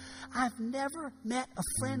heaven. I've never met a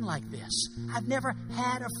friend like this. I've never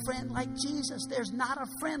had a friend like Jesus. There's not a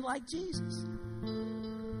friend like Jesus.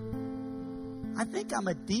 I think I'm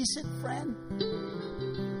a decent friend.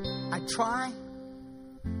 I try.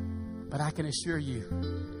 But I can assure you,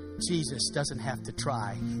 Jesus doesn't have to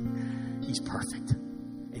try. He's perfect.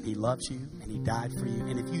 And he loves you. And he died for you.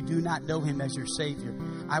 And if you do not know him as your Savior,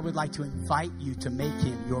 I would like to invite you to make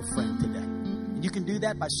him your friend today. And you can do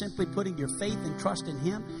that by simply putting your faith and trust in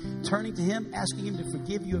him, turning to him, asking him to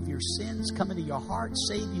forgive you of your sins, come into your heart,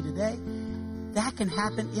 save you today. That can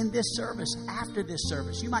happen in this service, after this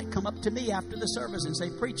service. You might come up to me after the service and say,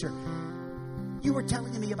 "Preacher, you were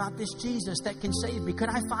telling me about this Jesus that can save me. Could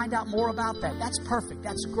I find out more about that?" That's perfect.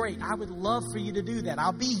 That's great. I would love for you to do that.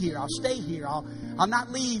 I'll be here. I'll stay here. I'll not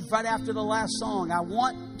leave right after the last song. I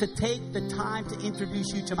want to take the time to introduce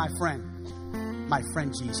you to my friend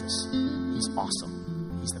Jesus. He's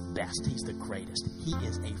awesome. He's the best. He's the greatest. He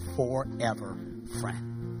is a forever friend.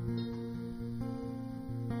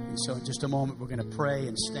 And so in just a moment, we're going to pray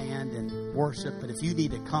and stand and worship. But if you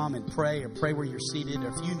need to come and pray or pray where you're seated, or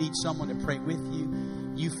if you need someone to pray with you,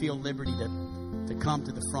 you feel liberty to come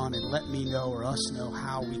to the front and let me know or us know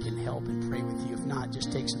how we can help and pray with you. If not,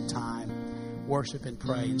 just take some time, worship and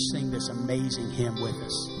pray, and sing this amazing hymn with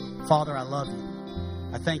us. Father, I love you.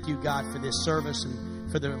 I thank you, God, for this service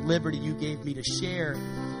and for the liberty you gave me to share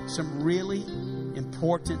some really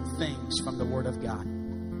important things from the Word of God.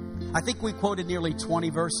 I think we quoted nearly 20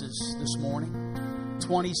 verses this morning,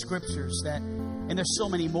 20 scriptures and there's so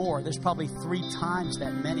many more. There's probably 3 times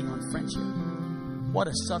that many on friendship. What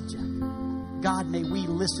a subject. God, may we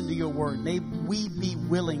listen to your word. May we be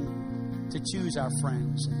willing to choose our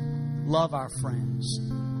friends, love our friends,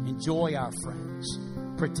 enjoy our friends,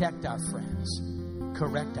 protect our friends,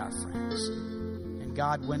 correct our friends. And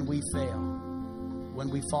God, when we fail, when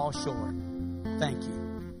we fall short, thank you.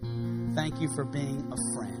 Thank you for being a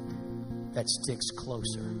friend that sticks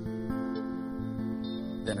closer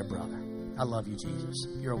than a brother. I love you, Jesus.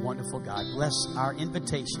 You're a wonderful God. Bless our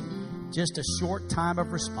invitation. Just a short time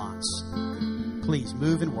of response. Please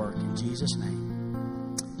move and work in Jesus'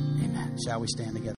 name. Amen. Shall we stand together?